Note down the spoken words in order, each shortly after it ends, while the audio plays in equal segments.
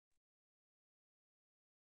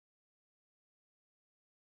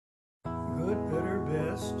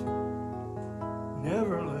best.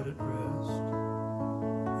 Never let it rest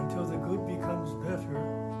until the good becomes better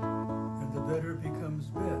and the better becomes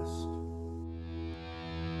best.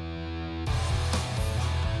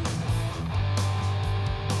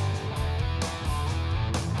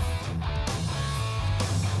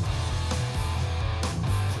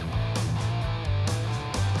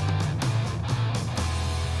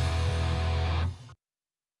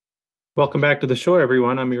 Welcome back to the show,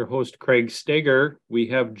 everyone. I'm your host, Craig Steger. We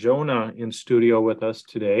have Jonah in studio with us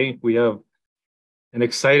today. We have an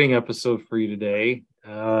exciting episode for you today.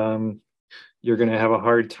 You're going to have a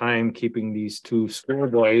hard time keeping these two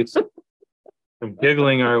schoolboys from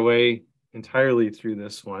giggling our way entirely through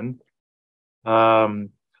this one.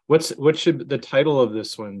 What should the title of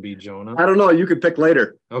this one be, Jonah? I don't know. You could pick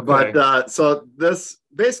later. Okay. But so this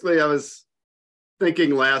basically, I was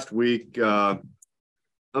thinking last week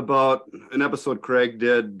about an episode Craig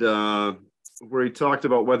did where he talked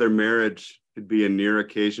about whether marriage could be a near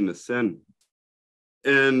occasion to sin.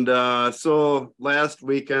 And so last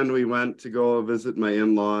weekend we went to go visit my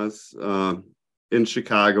in-laws in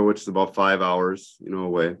Chicago, which is about 5 hours,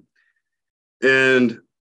 away. And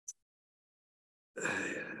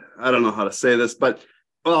I don't know how to say this, but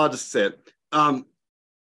I'll just say it.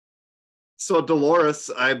 So Dolores,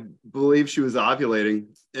 I believe she was ovulating,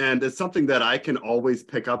 and it's something that I can always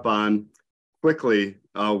pick up on quickly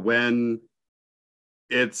when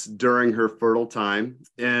it's during her fertile time.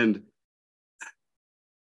 And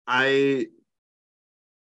part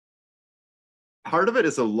of it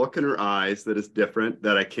is a look in her eyes that is different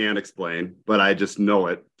that I can't explain, but I just know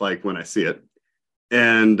it, like when I see it.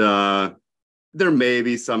 And there may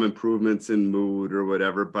be some improvements in mood or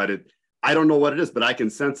whatever, but I don't know what it is, but I can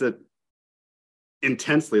sense it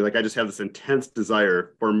intensely. Like I just have this intense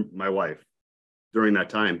desire for my wife during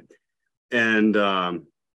that time. And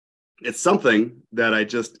it's something that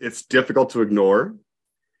it's difficult to ignore.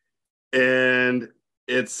 And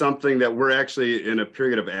it's something that we're actually in a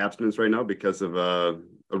period of abstinence right now because of a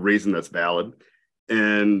reason that's valid.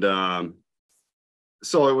 And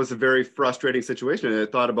so it was a very frustrating situation. And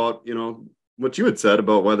I thought about, what you had said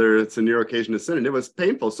about whether it's a near occasion to sin, and it was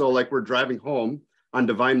painful. So like we're driving home on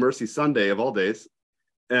Divine Mercy Sunday of all days.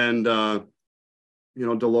 And,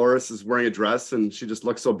 Dolores is wearing a dress and she just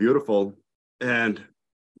looks so beautiful. And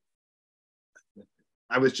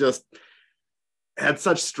I had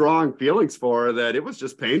such strong feelings for her that it was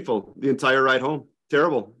just painful the entire ride home.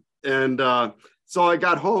 Terrible. And so I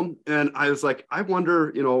got home and I was like, I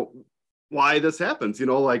wonder, why this happens.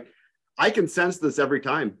 Like I can sense this every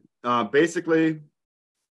time. Basically,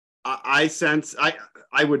 I sense, I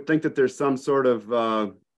would think that there's some sort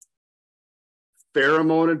of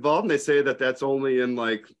pheromone involved. And they say that that's only in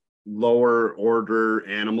like lower order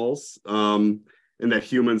animals, and that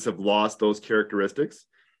humans have lost those characteristics.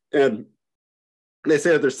 And they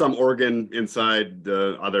say that there's some organ inside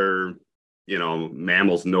the other,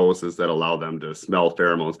 mammals' noses that allow them to smell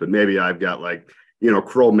pheromones. But maybe I've got like,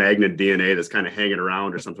 Cro-Magnon DNA that's kind of hanging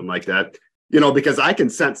around or something like that, because I can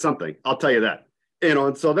sense something. I'll tell you that.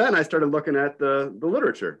 And so then I started looking at the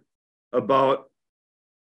literature about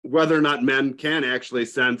whether or not men can actually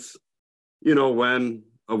sense, when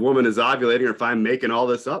a woman is ovulating, or if I'm making all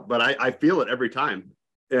this up, but I feel it every time.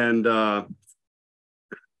 And, and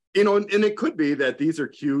it could be that these are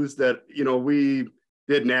cues that, we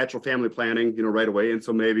did natural family planning, right away. And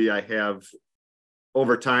so maybe I have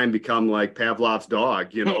over time become like Pavlov's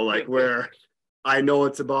dog, like where I know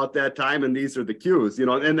it's about that time and these are the cues,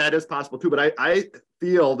 and that is possible too. But I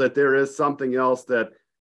feel that there is something else that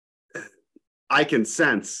I can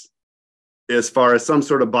sense as far as some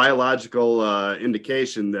sort of biological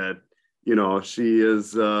indication that, she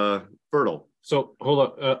is fertile. So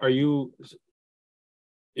hold on.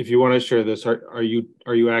 If you want to share this, are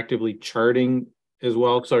you actively charting as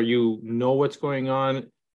well? So you know what's going on?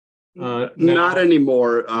 Not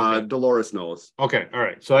anymore. Okay. Dolores knows. Okay. All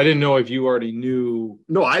right. So I didn't know if you already knew.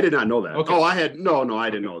 No, I did not know that. Okay. Oh, I didn't know.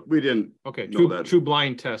 We didn't. Okay. Know that. True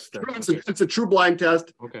blind test. It's a true blind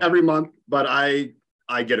test every month, but I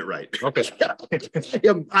get it right. Okay. I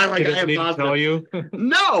am need to tell you.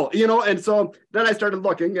 No, and so then I started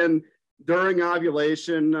looking, and during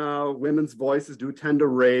ovulation, women's voices do tend to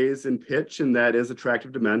raise in pitch, and that is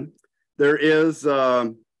attractive to men. There is,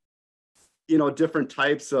 different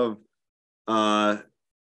types of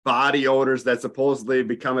body odors that supposedly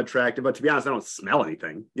become attractive. But to be honest, I don't smell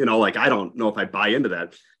anything. Like I don't know if I buy into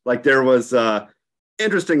that. Like there was,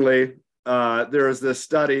 interestingly, there was this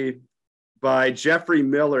study by Jeffrey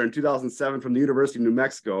Miller in 2007 from the University of New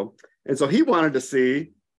Mexico. And so he wanted to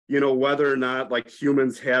see, whether or not like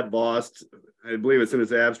humans had lost, I believe it's in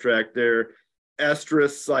his abstract there,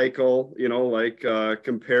 estrus cycle, like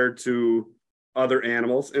compared to other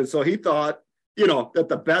animals. And so he thought, that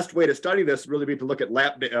the best way to study this really be to look at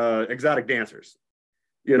exotic dancers,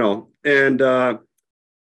 and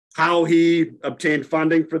how he obtained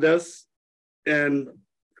funding for this. And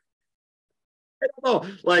I don't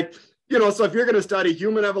know, so if you're going to study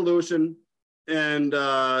human evolution and,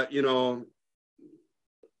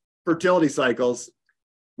 fertility cycles,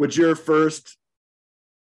 would your first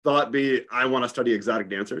thought be, I want to study exotic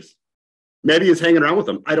dancers? Maybe he's hanging around with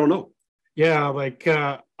them. I don't know. Yeah,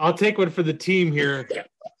 I'll take one for the team here.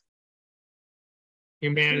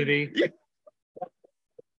 Humanity.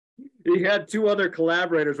 He had two other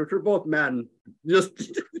collaborators, which were both men, just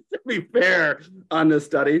to be fair on this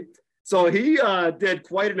study. So he did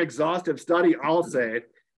quite an exhaustive study, I'll say.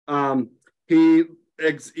 He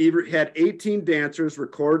had 18 dancers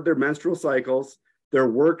record their menstrual cycles, their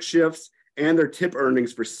work shifts, and their tip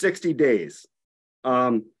earnings for 60 days.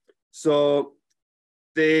 So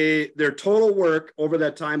their total work over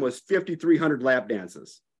that time was 5,300 lap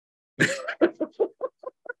dances.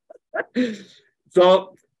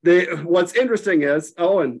 So what's interesting is,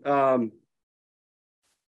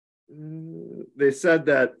 they said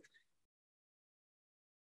that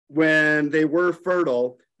when they were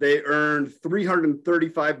fertile, they earned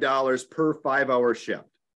 $335 per 5-hour shift.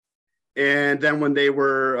 And then when they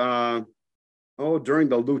were, during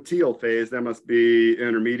the luteal phase, that must be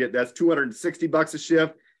intermediate, that's $260 a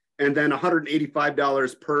shift, and then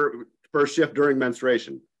 $185 per shift during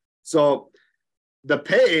menstruation. So the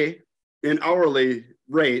pay in hourly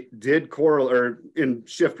rate did correlate, or in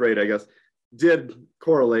shift rate, I guess, did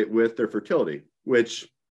correlate with their fertility, which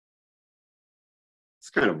it's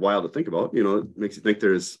kind of wild to think about. It makes you think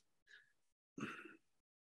there's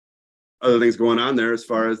other things going on there as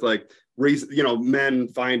far as men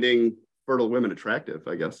finding fertile women attractive,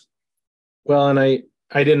 I guess. Well, and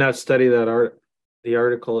I did not study the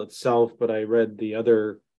article itself, but I read the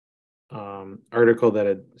other article that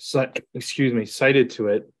had cited to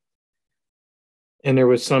it, and there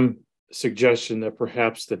was some suggestion that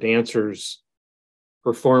perhaps the dancers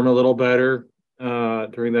perform a little better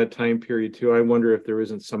during that time period too. I wonder if there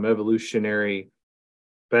isn't some evolutionary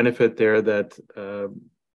benefit there that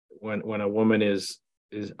when a woman is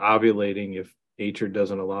ovulating, if nature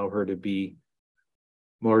doesn't allow her to be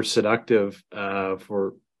more seductive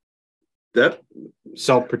for that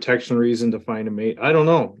self-protection reason to find a mate. I don't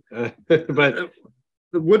know, but it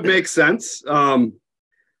would make sense. I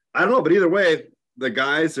don't know, but either way, the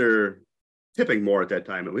guys are tipping more at that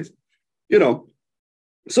time, at least.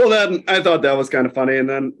 So then I thought that was kind of funny, and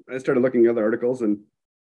then I started looking at other articles, and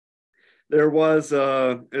there was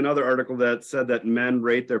another article that said that men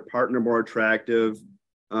rate their partner more attractive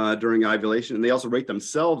during ovulation, and they also rate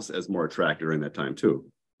themselves as more attractive during that time too,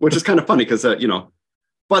 which is kind of funny because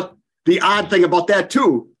but the odd thing about that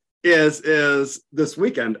too is this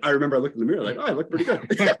weekend I remember I looked in the mirror like, oh, I look pretty good.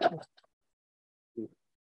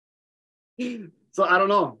 So I don't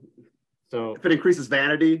know. So if it increases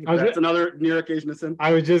vanity, that's another near occasion of sin.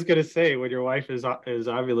 I was just gonna say, when your wife is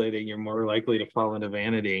ovulating, you're more likely to fall into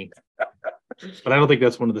vanity. But I don't think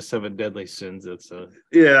that's one of the 7 deadly sins. It's I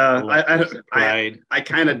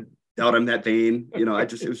kind of doubt I'm that vain. It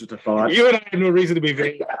was just a thought. You and I have no reason to be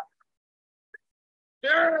vain.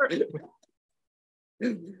 Sure.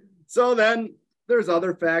 So then there's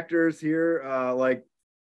other factors here, like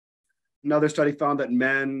another study found that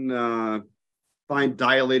men find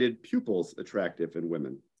dilated pupils attractive in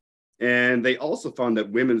women. And they also found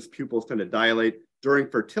that women's pupils tend to dilate during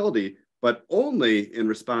fertility, but only in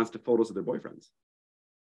response to photos of their boyfriends.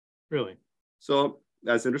 Really? So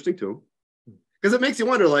that's interesting too. Because it makes you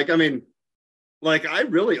wonder, I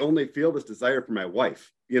really only feel this desire for my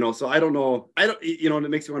wife, so I don't know. And it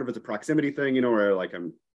makes you wonder if it's a proximity thing, where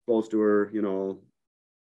I'm close to her,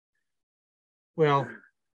 Well,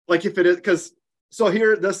 if it is, because so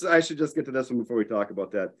here, I should just get to this one before we talk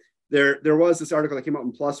about that. There was this article that came out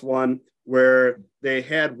in PLOS ONE where they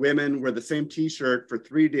had women wear the same T-shirt for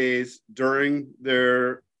 3 days during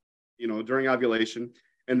their, during ovulation,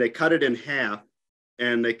 and they cut it in half,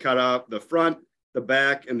 and they cut out the front, the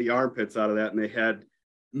back, and the armpits out of that, and they had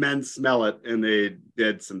men smell it, and they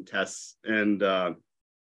did some tests, and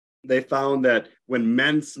they found that when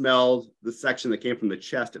men smelled the section that came from the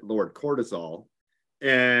chest, it lowered cortisol,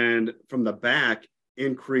 and from the back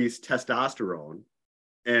increased testosterone.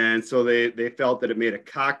 And so they felt that it made a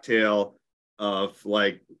cocktail of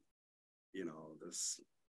this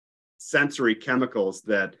sensory chemicals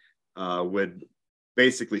that would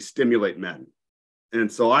basically stimulate men.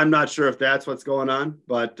 And so I'm not sure if that's what's going on,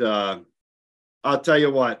 but I'll tell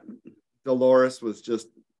you what, Dolores was just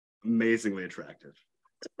amazingly attractive.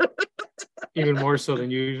 Even more so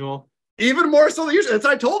than usual. Even more so than usual. That's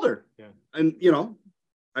what I told her. Yeah. And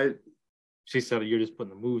she said you're just putting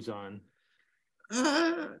the moves on.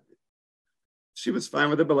 She was fine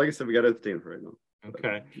with it, but like I said, we got to abstain for right now.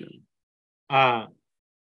 Okay. Yeah.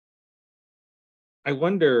 I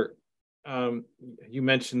wonder, you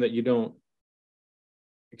mentioned that you don't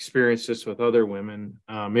experience this with other women.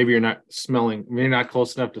 Maybe you're not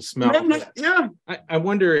close enough to smell. Yeah. I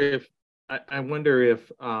wonder if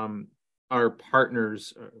our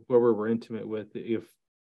partners, whoever we're intimate with, if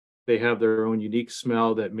they have their own unique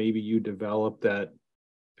smell, that maybe you develop that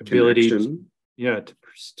ability to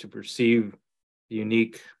perceive the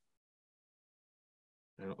unique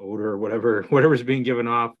odor or whatever's being given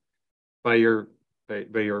off by your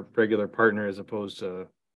regular partner as opposed to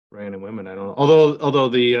random women. I don't know. Although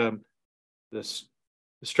the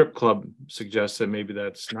strip club suggests that maybe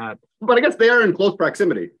that's not. But I guess they are in close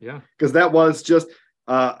proximity. Yeah. Because that was just,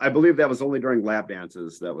 I believe that was only during lap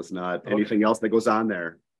dances. That was not anything else that goes on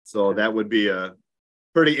there. So that would be a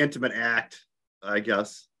pretty intimate act, I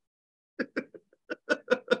guess.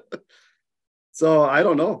 So I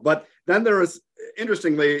don't know. But then there was,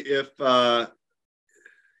 interestingly, if you're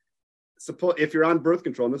on birth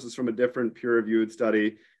control, and this is from a different peer-reviewed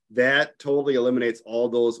study, that totally eliminates all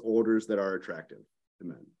those odors that are attractive to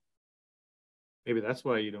men. Maybe that's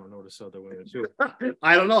why you don't notice other women too.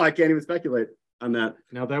 I don't know. I can't even speculate on that.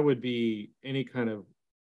 Now that would be any kind of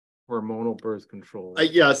hormonal birth control.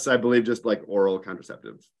 Yes, I believe just like oral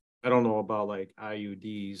contraceptives. I don't know about like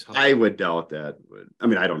IUDs. I would doubt that. I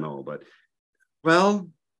mean, I don't know, but well,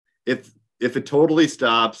 if it totally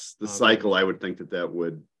stops the cycle, I would think that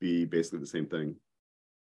would be basically the same thing.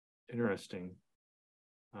 Interesting.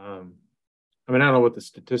 I mean, I don't know what the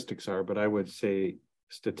statistics are, but I would say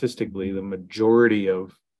statistically, the majority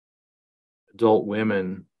of adult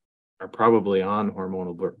women are probably on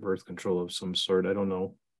hormonal birth control of some sort. I don't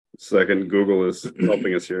know. Second, Google is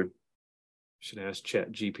helping us here. Should ask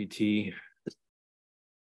Chat GPT.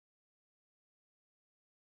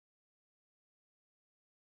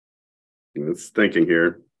 It's thinking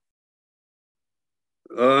here.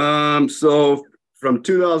 So from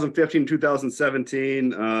 2015 to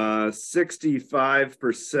 2017,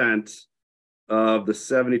 65% of the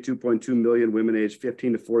 72.2 million women aged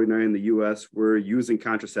 15 to 49 in the US were using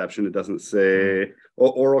contraception. It doesn't say.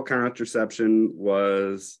 Oral contraception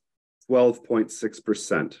was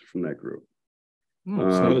 12.6% from that group.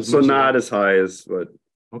 Not as high as what.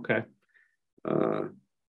 Okay.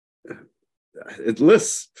 It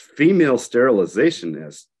lists female sterilization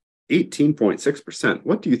as 18.6%.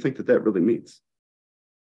 What do you think that really means?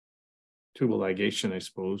 Tubal ligation, I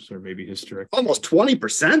suppose, or maybe hysterectomy. Almost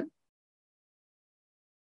 20%?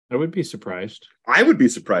 I would be surprised. I would be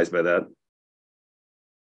surprised by that.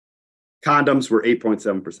 Condoms were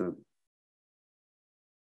 8.7%.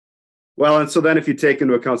 Well, and so then if you take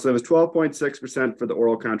into account, so it was 12.6% for the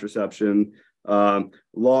oral contraception,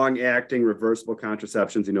 long-acting reversible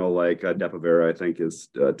contraceptions, like Depo-Provera, I think is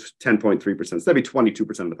 10.3%. So that'd be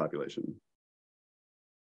 22% of the population.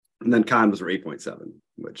 And then condoms were 8.7,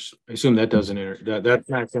 which I assume that doesn't that's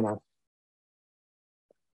not gonna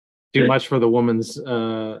do much for the woman's.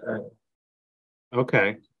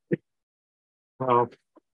 Okay. Well.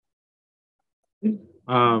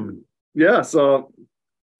 Yeah.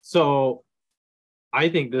 So I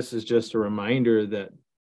think this is just a reminder that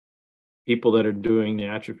people that are doing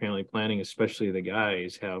natural family planning, especially the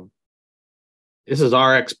guys, this is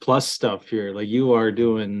RX plus stuff here. Like you are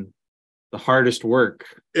doing the hardest work.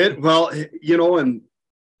 And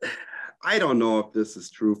I don't know if this is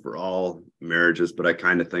true for all marriages, but I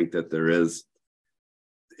kind of think that there is,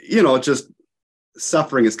 just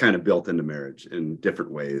suffering is kind of built into marriage in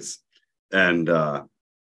different ways. And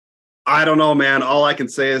I don't know, man. All I can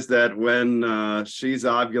say is that when she's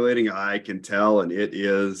ovulating, I can tell, and it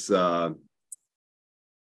is,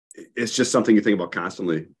 it's just something you think about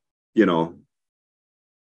constantly,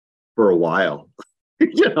 for a while.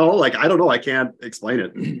 Like, I don't know. I can't explain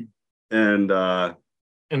it. And I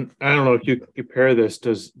don't know if you compare this,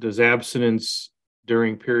 does abstinence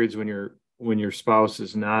during periods when your spouse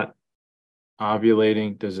is not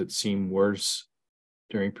ovulating, does it seem worse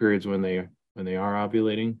during periods when they are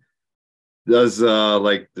ovulating? Does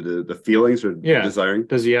like the feelings or desiring?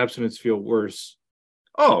 Does the abstinence feel worse?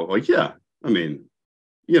 Oh, well, yeah. I mean,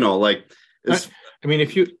 like it's. I mean,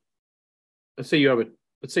 if you let's say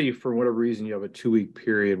you for whatever reason you have a 2-week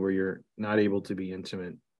period where you're not able to be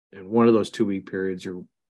intimate, and one of those 2-week periods your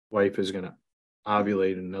wife is going to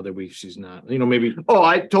ovulate, and another week she's not. Maybe. Oh,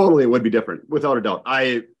 I totally would be different, without a doubt.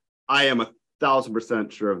 I am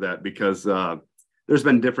 1,000% sure of that, because there's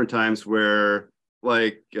been different times where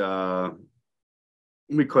like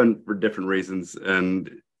we couldn't for different reasons, and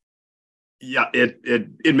yeah,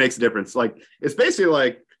 it makes a difference. Like it's basically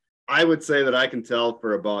like I would say that I can tell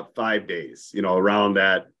for about 5 days, around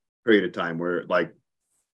that period of time where like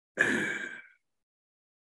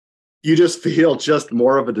you just feel just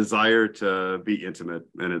more of a desire to be intimate,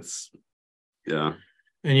 and it's yeah.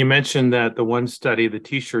 And you mentioned that the one study, the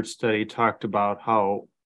t-shirt study, talked about how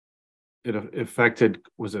it affected,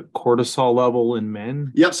 was it cortisol level in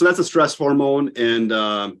men? Yep. So that's a stress hormone, and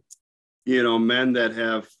men that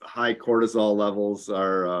have high cortisol levels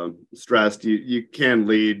are stressed. You can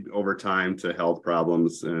lead over time to health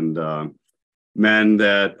problems, and men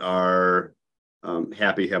that are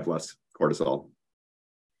happy have less cortisol.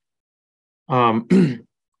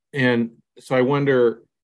 And so I wonder,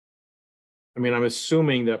 I mean, I'm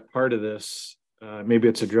assuming that part of this, maybe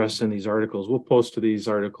it's addressed in these articles. We'll post to these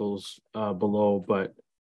articles below, but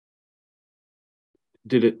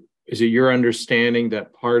is it your understanding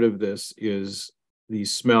that part of this is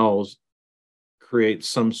these smells create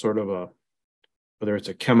some sort of whether it's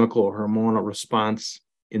a chemical or hormonal response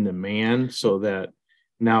in the man, so that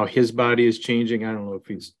now his body is changing? I don't know if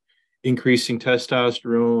he's increasing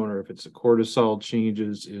testosterone or if it's the cortisol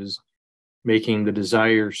changes is making the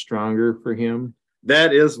desire stronger for him.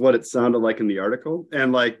 That is what it sounded like in the article.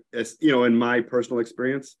 And like, as in my personal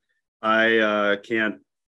experience, I can't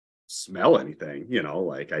smell anything,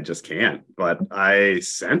 like I just can't, but I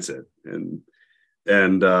sense it. And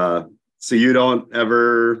so you don't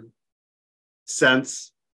ever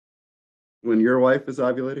sense when your wife is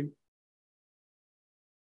ovulating?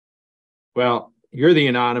 Well, you're the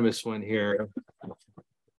anonymous one here.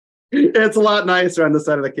 It's a lot nicer on the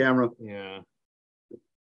side of the camera. Yeah.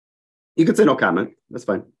 You could say no comment. That's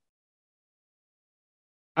fine.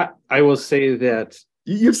 I will say that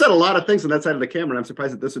you've said a lot of things on that side of the camera, and I'm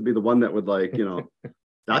surprised that this would be the one that would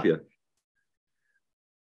stop you.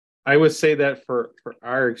 I would say that for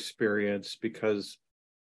our experience, because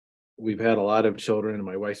we've had a lot of children and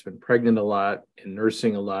my wife's been pregnant a lot and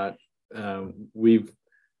nursing a lot. We've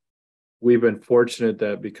been fortunate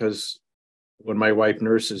that because when my wife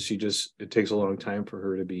nurses, it takes a long time for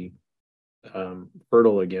her to be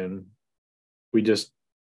fertile again. We just,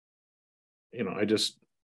 I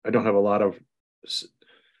don't have a lot of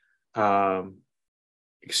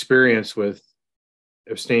experience with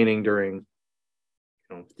abstaining during.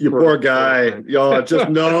 You poor guy. Yo, just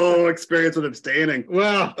no experience with abstaining.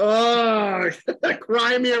 Well,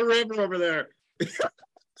 cry me a river over there.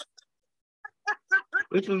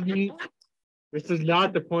 This is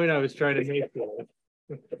not the point I was trying to make.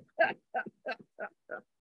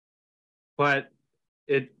 But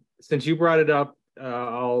since you brought it up,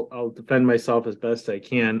 I'll defend myself as best I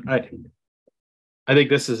can. I think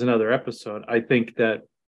this is another episode. I think that,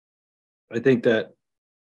 and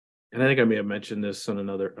I think I may have mentioned this on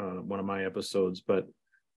another one of my episodes, but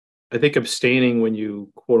I think abstaining when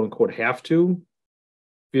you quote unquote have to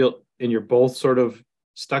feel, and you're both sort of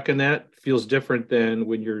stuck in that, feels different than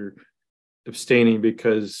when you're abstaining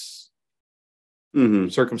because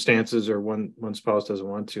circumstances or one spouse doesn't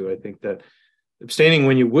want to. I think that abstaining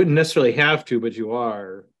when you wouldn't necessarily have to, but you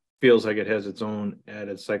are, feels like it has its own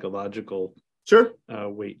added psychological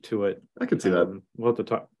weight to it. I can see that. We'll have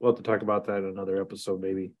to talk about that in another episode,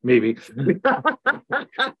 maybe.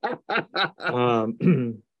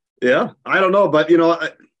 Yeah, I don't know, but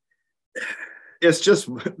it's just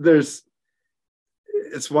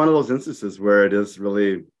it's one of those instances where it is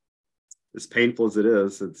really, as painful as it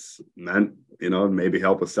is, it's meant, maybe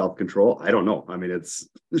help with self-control. I don't know. I mean,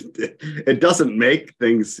 it doesn't make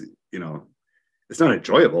things, it's not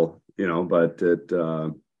enjoyable, but it.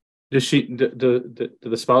 Does do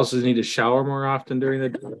the spouses need to shower more often during the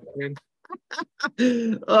period?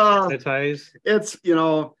 It's,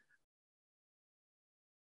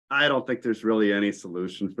 I don't think there's really any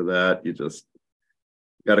solution for that. You just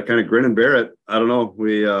got to kind of grin and bear it. I don't know.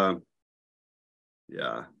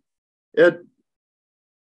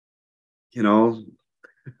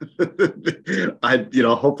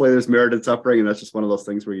 Hopefully there's merit in suffering, and that's just one of those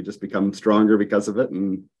things where you just become stronger because of it.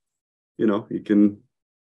 And, you can.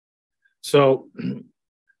 So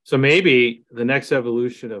maybe the next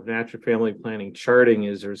evolution of natural family planning charting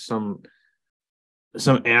is there's some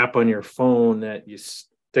app on your phone that you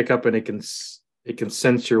stick up and it can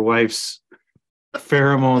sense your wife's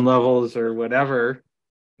pheromone levels or whatever,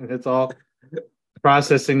 and it's all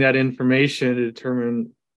processing that information to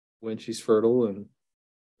determine when she's fertile. And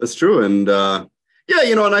that's true. And and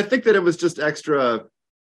I think that it was just extra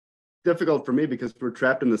difficult for me because we're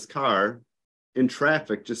trapped in this car in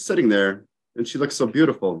traffic, just sitting there, and she looks so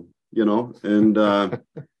beautiful. and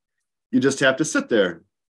you just have to sit there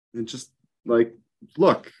and just like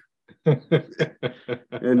look.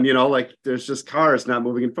 And like there's just cars not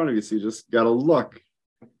moving in front of you, so you just gotta look.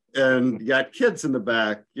 And you got kids in the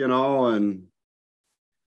back, and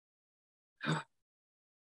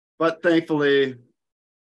but thankfully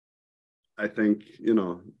I think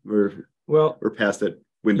we're past that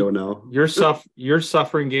window now. Your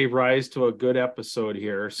suffering gave rise to a good episode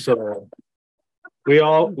here, so we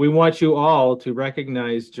want you all to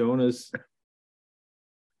recognize Jonah's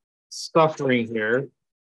suffering here.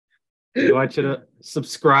 We want you to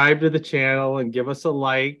subscribe to the channel and give us a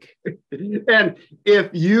like. And if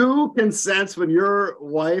you can sense when your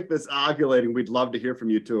wife is ovulating, we'd love to hear from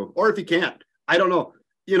you too. Or if you can't, I don't know.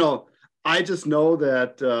 I just know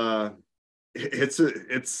that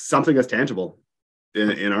it's something that's tangible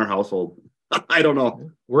in our household. I don't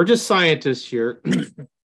know. We're just scientists here.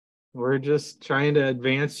 We're just trying to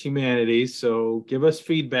advance humanity. So give us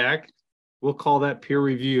feedback. We'll call that peer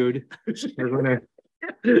reviewed.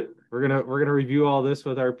 We're gonna review all this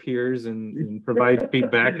with our peers and provide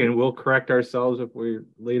feedback, and we'll correct ourselves if we're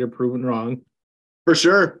later proven wrong. For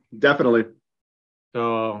sure, definitely.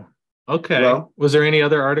 So, okay. Well, was there any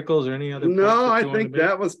other articles or any other? No, I think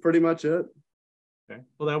that was pretty much it. Okay.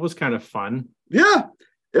 Well, that was kind of fun. Yeah.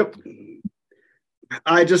 Yep.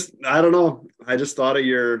 I don't know. I just thought of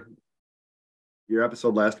your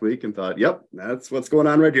episode last week and thought, yep, that's what's going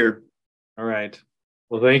on right here. All right.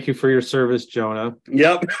 Well, thank you for your service, Jonah.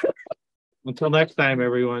 Yep. Until next time,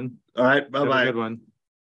 everyone. All right. Bye-bye. Have a good one.